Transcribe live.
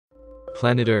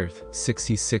Planet Earth,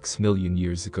 66 million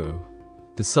years ago.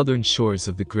 The southern shores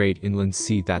of the great inland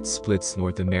sea that splits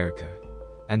North America.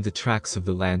 And the tracks of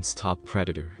the land's top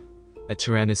predator. A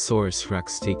Tyrannosaurus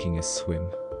Rex taking a swim.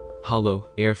 Hollow,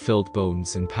 air-filled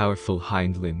bones and powerful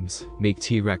hind limbs make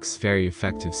T-Rex very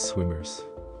effective swimmers.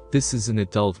 This is an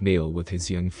adult male with his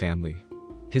young family.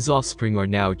 His offspring are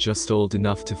now just old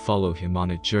enough to follow him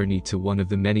on a journey to one of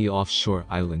the many offshore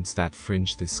islands that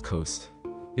fringe this coast.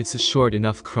 It's a short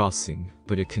enough crossing,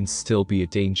 but it can still be a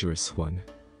dangerous one.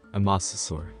 A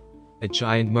mosasaur. A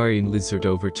giant marine lizard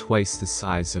over twice the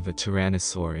size of a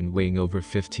tyrannosaur and weighing over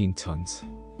 15 tons.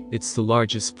 It's the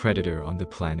largest predator on the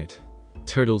planet.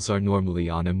 Turtles are normally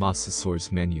on a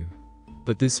mosasaur's menu.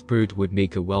 But this brood would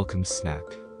make a welcome snack.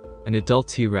 An adult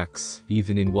T-Rex,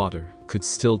 even in water, could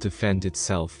still defend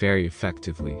itself very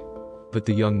effectively. But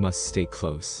the young must stay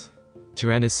close.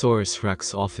 Tyrannosaurus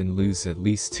Rex often lose at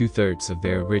least 2/3 of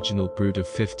their original brood of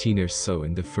 15 or so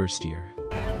in the first year.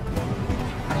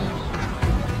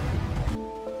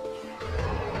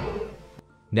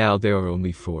 Now there are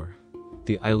only 4.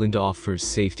 The island offers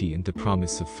safety and the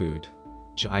promise of food.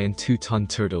 Giant 2-ton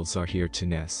turtles are here to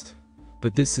nest.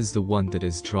 But this is the one that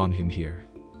has drawn him here.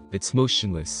 It's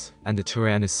motionless, and the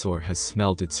tyrannosaur has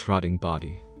smelled its rotting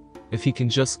body. If he can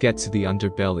just get to the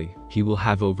underbelly, he will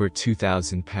have over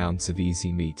 2,000 pounds of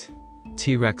easy meat.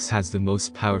 T-Rex has the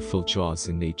most powerful jaws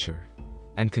in nature,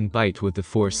 and can bite with the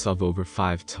force of over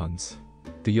 5 tons.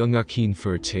 The young are keen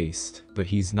for a taste, but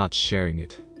he's not sharing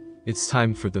it. It's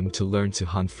time for them to learn to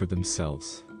hunt for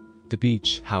themselves. The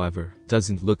beach, however,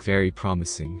 doesn't look very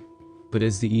promising. But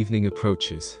as the evening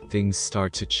approaches, things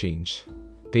start to change.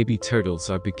 Baby turtles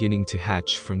are beginning to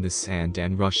hatch from the sand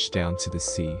and rush down to the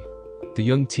sea. The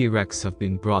young T-Rex have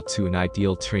been brought to an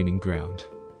ideal training ground.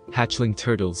 Hatchling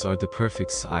turtles are the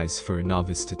perfect size for a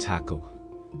novice to tackle.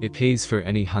 It pays for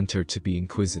any hunter to be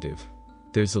inquisitive.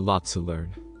 There's a lot to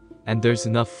learn. And there's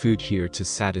enough food here to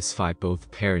satisfy both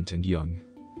parent and young.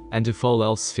 And if all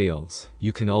else fails,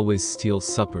 you can always steal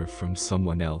supper from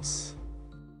someone else.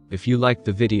 If you liked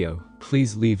the video,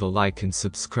 please leave a like and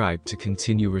subscribe to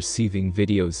continue receiving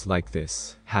videos like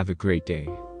this. Have a great day.